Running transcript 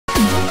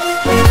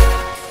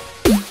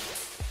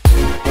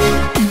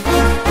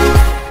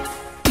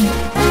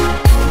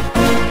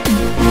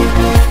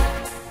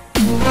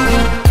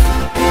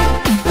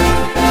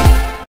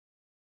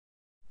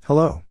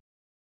Hello,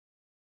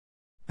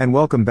 and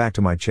welcome back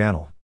to my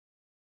channel.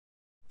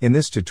 In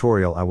this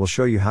tutorial I will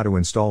show you how to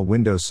install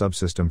Windows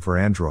Subsystem for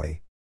Android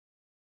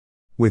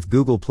with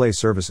Google Play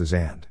Services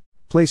and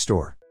Play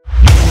Store.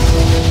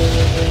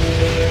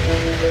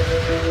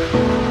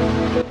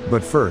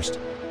 But first,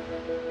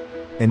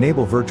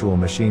 enable Virtual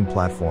Machine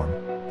Platform.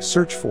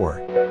 Search for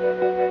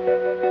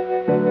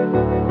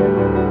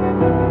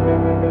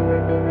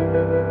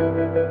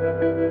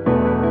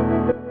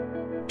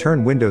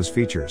Turn Windows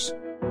features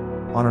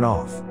on and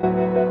off.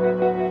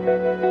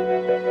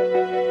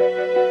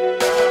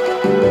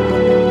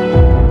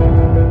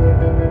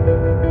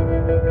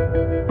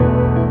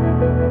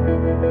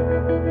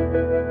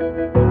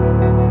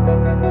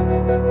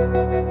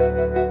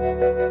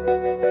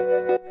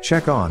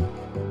 Check on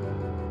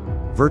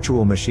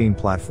Virtual Machine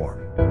Platform.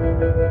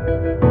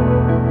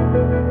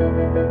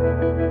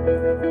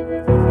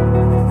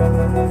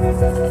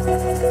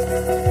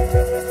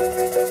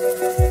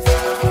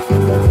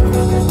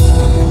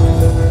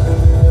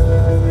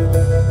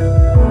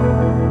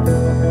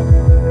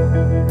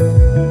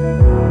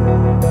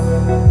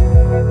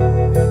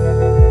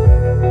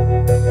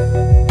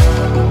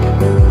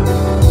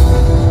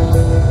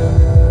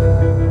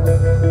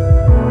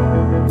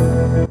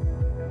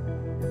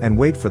 And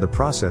wait for the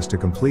process to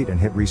complete and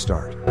hit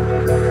restart.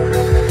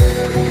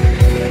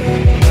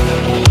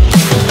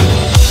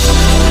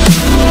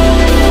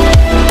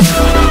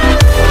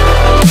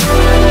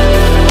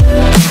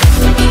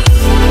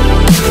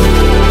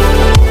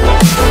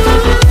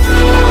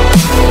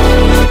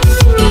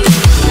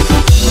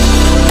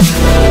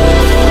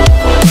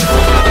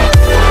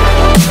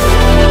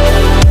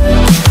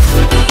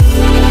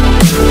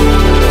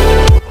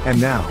 And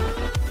now,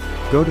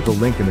 go to the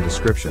link in the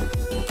description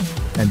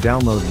and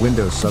download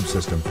Windows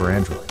Subsystem for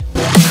Android.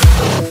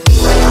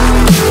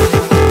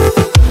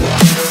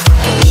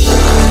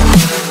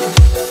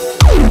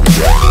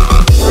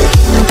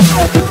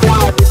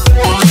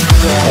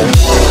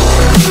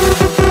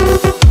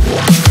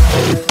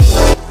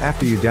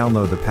 After you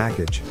download the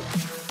package,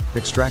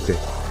 extract it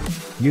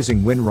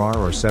using WinRAR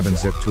or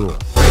 7-zip tool.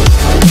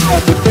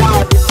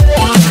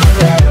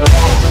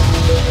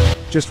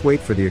 Just wait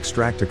for the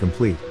extract to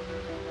complete.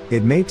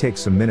 It may take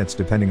some minutes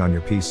depending on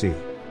your PC.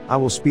 I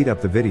will speed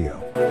up the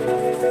video.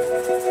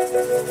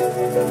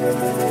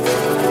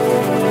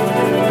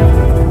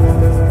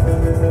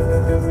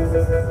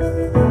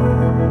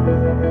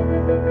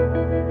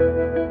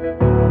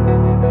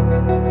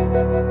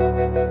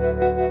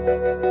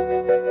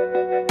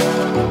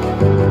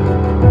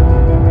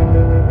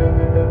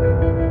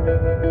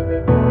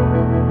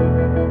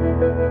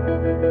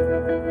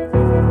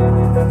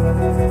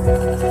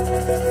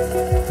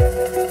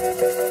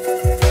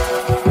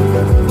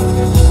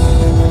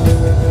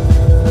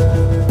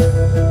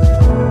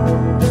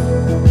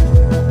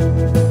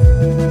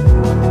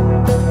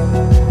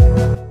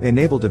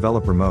 Enable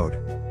developer mode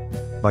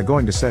by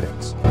going to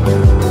settings.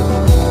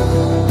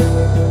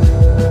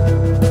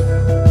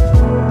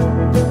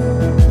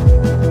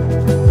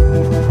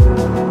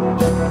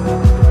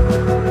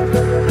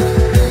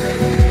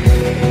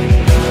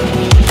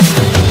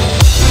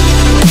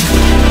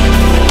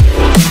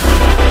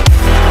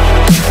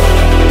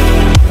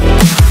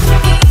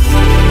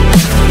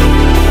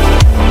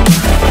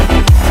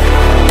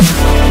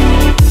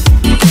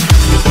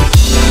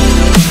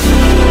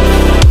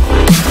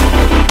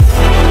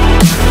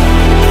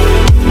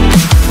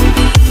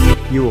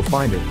 You will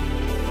find it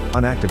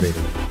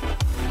unactivated,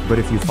 but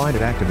if you find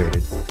it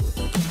activated,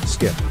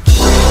 skip.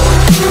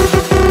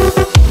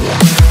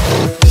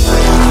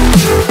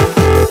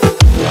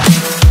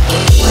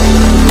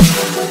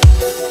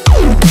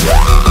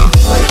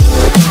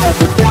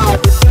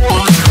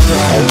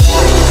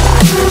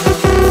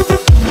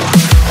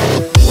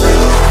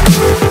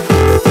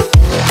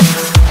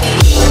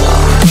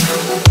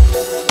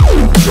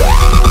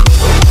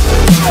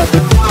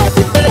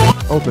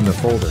 Open the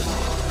folder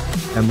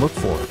and look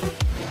for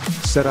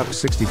Setup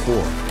 64.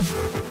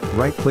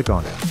 Right-click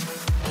on it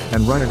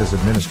and run it as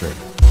administrator.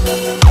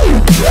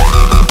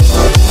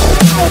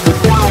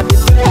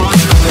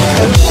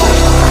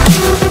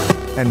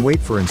 And wait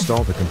for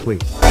install to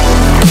complete.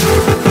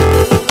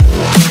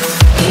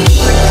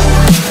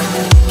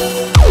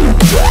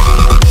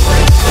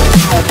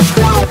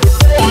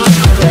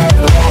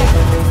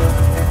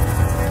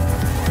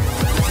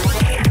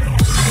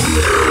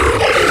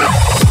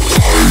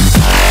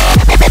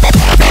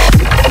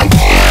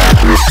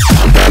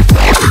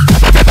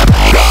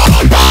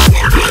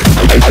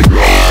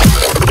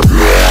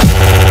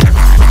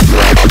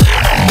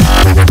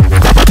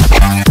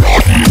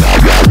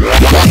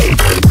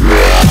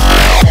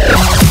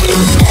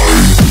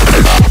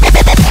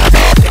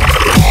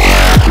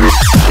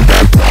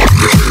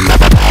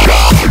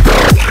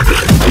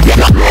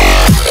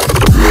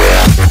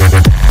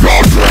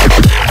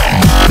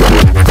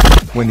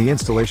 When the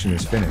installation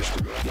is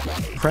finished,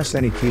 press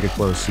any key to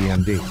close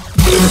CMD.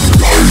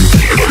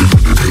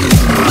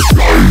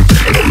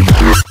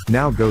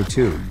 Now go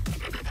to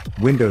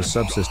Windows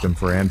Subsystem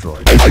for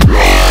Android.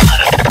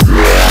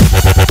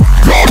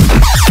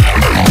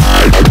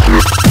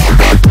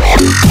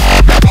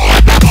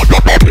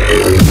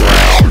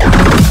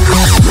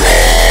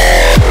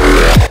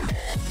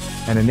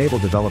 And enable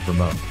developer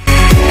mode.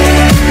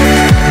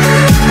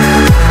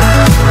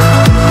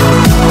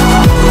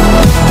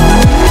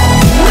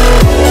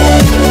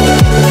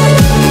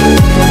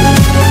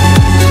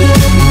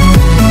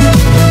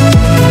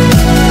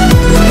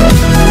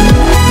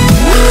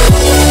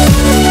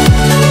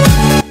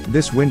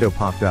 This window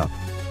popped up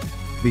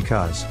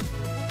because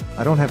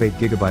I don't have 8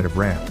 GB of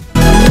RAM.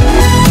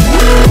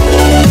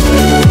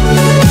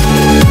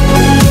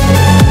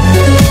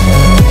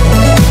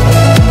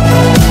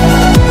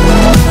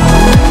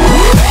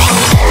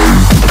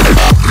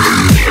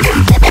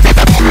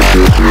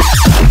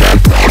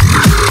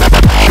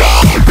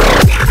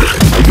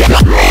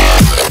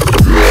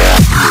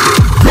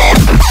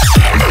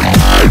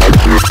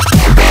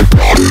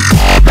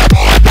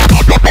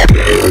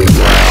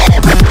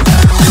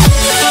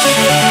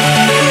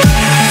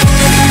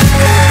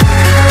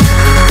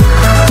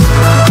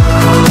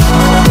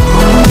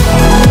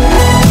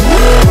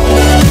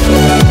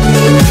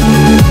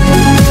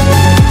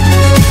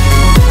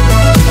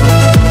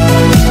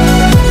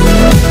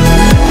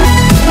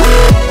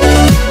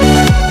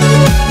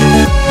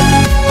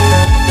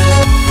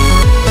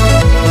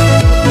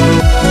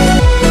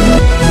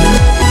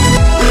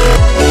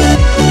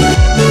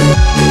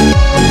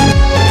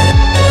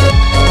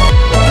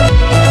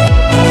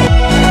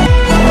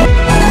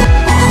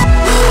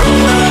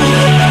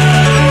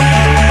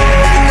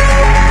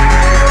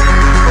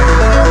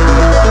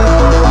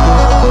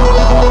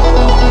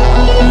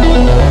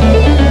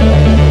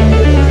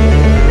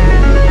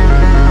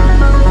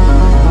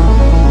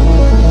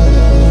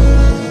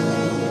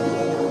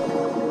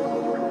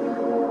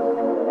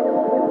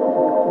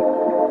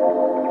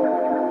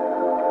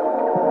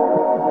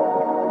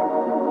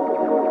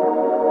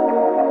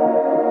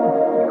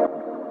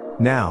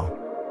 Now,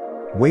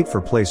 wait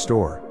for Play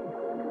Store,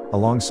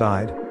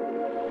 alongside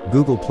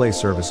Google Play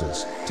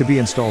services, to be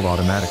installed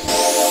automatically.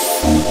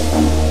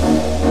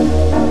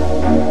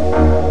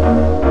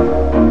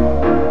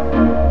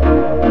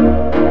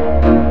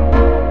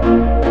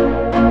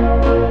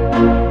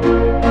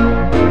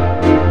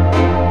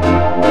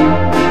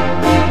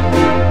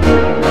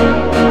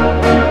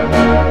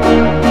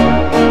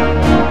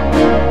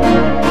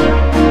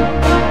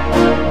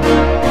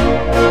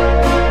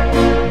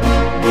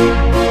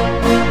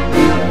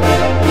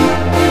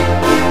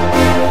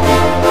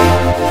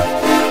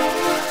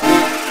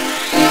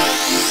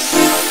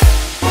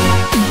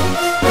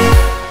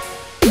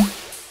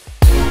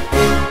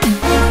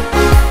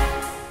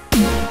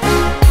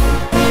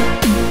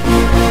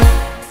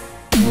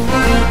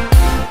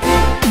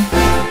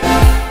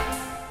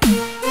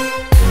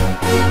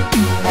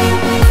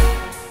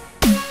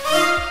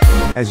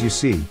 As you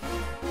see,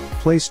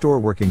 Play Store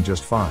working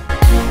just fine.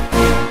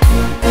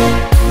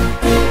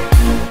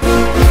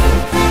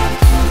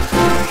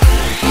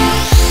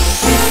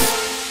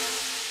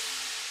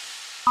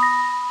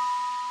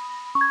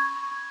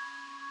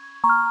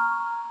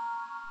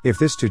 If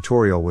this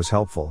tutorial was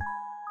helpful,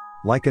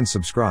 like and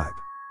subscribe.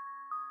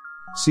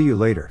 See you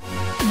later.